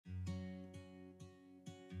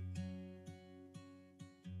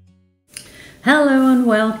Hello and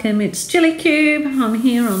welcome, it's Chili Cube. I'm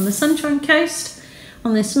here on the Sunshine Coast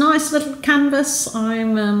on this nice little canvas.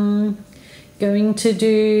 I'm going to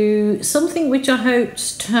do something which I hope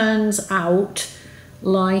turns out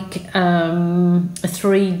like a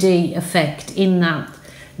 3D effect, in that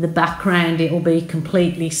the background, it will be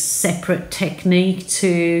completely separate technique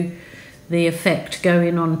to the effect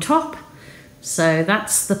going on top. So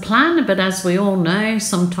that's the plan, but as we all know,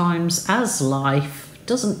 sometimes as life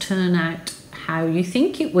doesn't turn out how you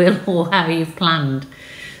think it will or how you've planned.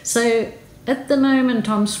 So at the moment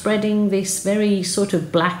I'm spreading this very sort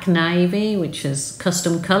of black navy, which is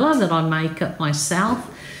custom colour that I make up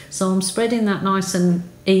myself. So I'm spreading that nice and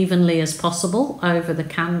evenly as possible over the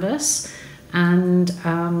canvas. And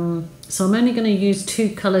so I'm only going to use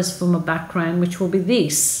two colours for my background, which will be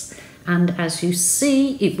this. And as you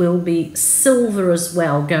see, it will be silver as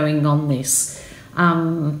well going on this.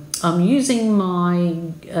 I'm using my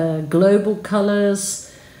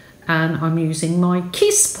globalcolours, and I'm using my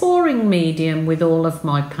kiss pouring medium with all of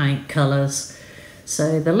my paint colours.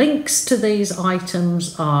 So the links to these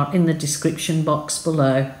items are in the description box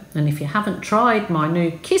below. And if you haven't tried my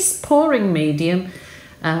new kiss pouring medium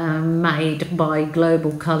made by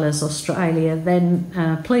Globalcolours Australia,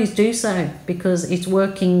 then please do so, because it's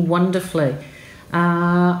working wonderfully.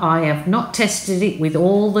 I have not tested it with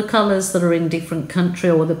all the colours that are in different country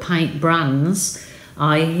or the paint brands.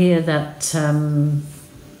 I hear that,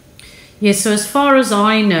 yeah, so as far as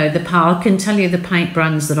I know, I can tell you the paint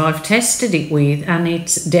brands that I've tested it with, and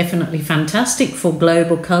it's definitely fantastic for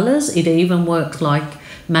Globalcolours. It even works like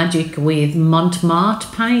magic with Montmartre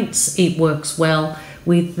paints. It works well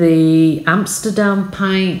with the Amsterdam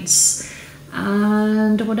paints.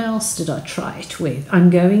 And what else did I try it with? I'm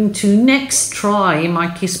going to next try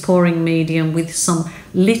my kiss pouring medium with some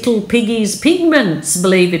Little Piggies pigments,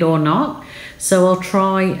 believe it or not. So I'll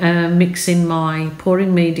try mixing my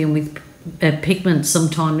pouring medium with pigments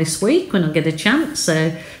sometime this week when I get a chance.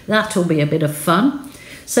 So that'll be a bit of fun.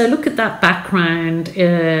 So look at that background.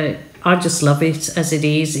 I just love it as it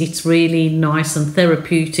is. It's really nice and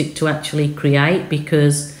therapeutic to actually create,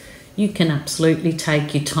 because you can absolutely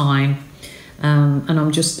take your time. And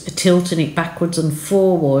I'm just tilting it backwards and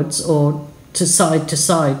forwards, or to side,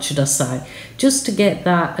 should I say, just to get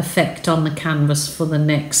that effect on the canvas for the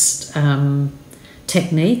next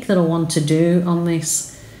technique that I want to do on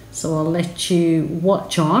this. So I'll let you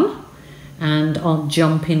watch on, and I'll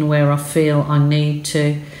jump in where I feel I need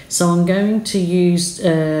to. So I'm going to use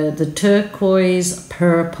the turquoise,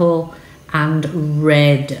 purple and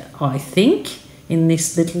red, I think, in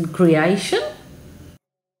this little creation.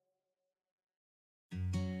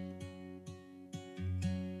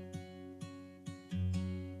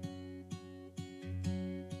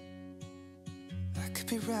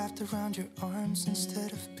 Be wrapped around your arms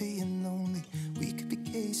instead of being lonely. We could be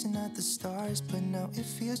gazing at the stars, but now it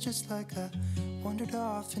feels just like I wandered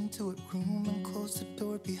off into a room and closed the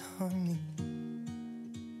door behind me.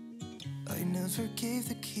 I never gave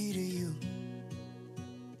the key to you,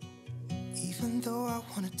 even though I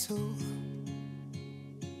wanted to.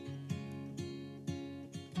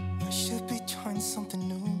 I should be trying something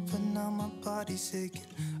new, but now my body's aching.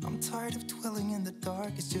 I'm tired of dwelling in the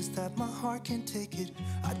dark, it's just that my heart can't take it.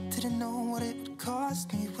 I didn't know what it would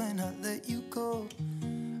cost me when I let you go.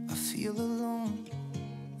 I feel alone,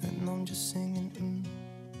 and I'm just singing,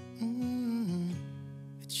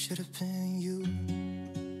 It should have been you.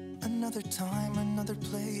 Another time, another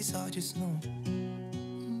place, I just know.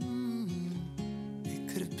 It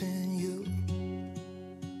could have been you.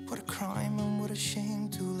 What a crime and what a shame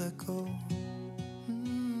to let go.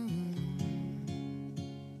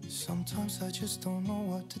 Sometimes I just don't know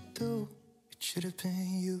what to do. It should have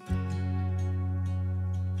been you.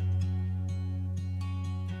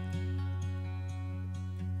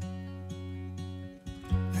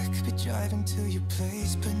 I could be driving to your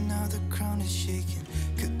place, but now the ground is shaking.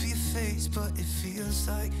 Could be a phase, but it feels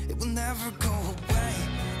like it will never go away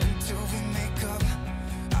until we make up.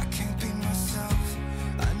 I can't be myself.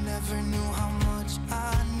 I never knew how much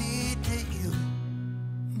I needed you.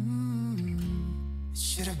 It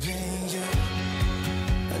should have been you.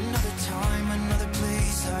 Another time, another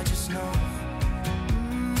place, I just know.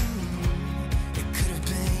 It could have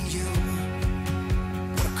been you.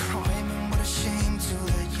 What a crime and what a shame to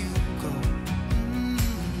let you go.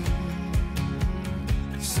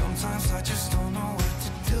 Sometimes I just don't know what to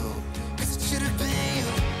do, 'cause it should have been you.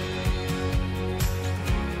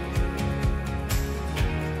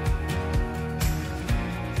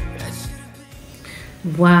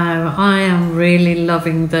 Wow, I am really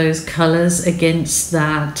loving those colours against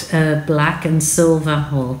that black and silver,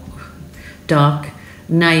 or dark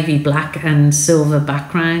navy black and silver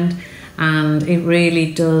background, and it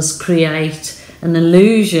really does create an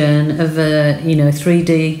illusion of a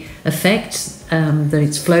 3D effect, that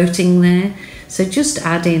it's floating there. So just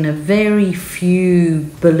add in a very few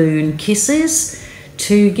balloon kisses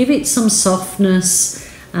to give it some softness,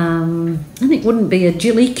 and it wouldn't be a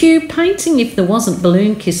Jilly Cube painting if there wasn't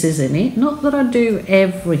balloon kisses in it. Not that I do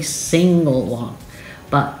every single one,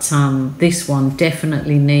 but this one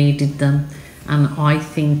definitely needed them, and I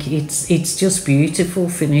think it's just beautiful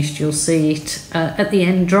finished. You'll see it at the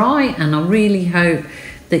end dry, and I really hope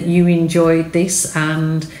that you enjoyed this.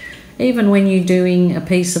 And even when you're doing a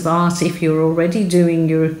piece of art, if you're already doing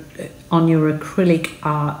your acrylic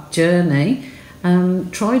art journey,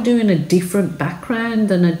 try doing a different background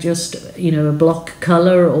than just a block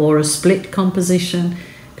color or a split composition,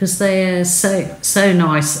 because they are so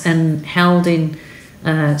nice and held in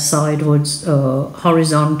sidewards or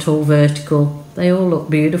horizontal, vertical. They all look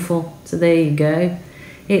beautiful. So there you go.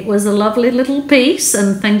 It was a lovely little piece,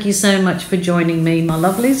 and thank you so much for joining me, my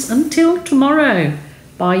lovelies. Until tomorrow,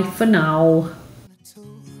 bye for now.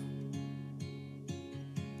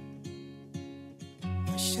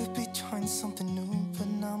 I should be trying something new, but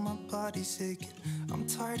now my body's aching. I'm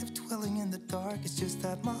tired of dwelling in the dark, it's just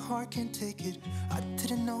that my heart can't take it. I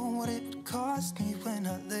didn't know what it would cost me when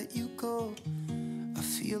I let you go. I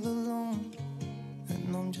feel alone,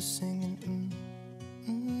 and I'm just singing,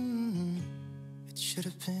 It should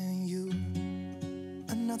have been you.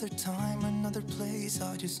 Another time, another place,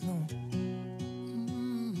 I just know.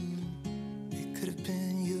 It could have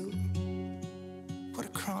been you. What a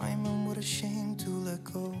crime and what a shame to let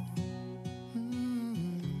go.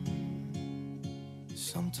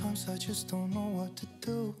 Sometimes I just don't know what to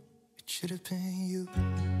do. It should have been you.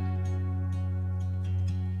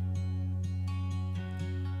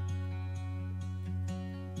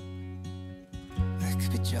 I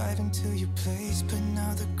could be driving to your place, but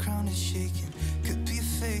now the ground is shaking. Could be a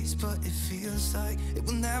phase, but it feels like it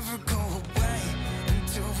will never go away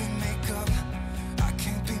until we make up.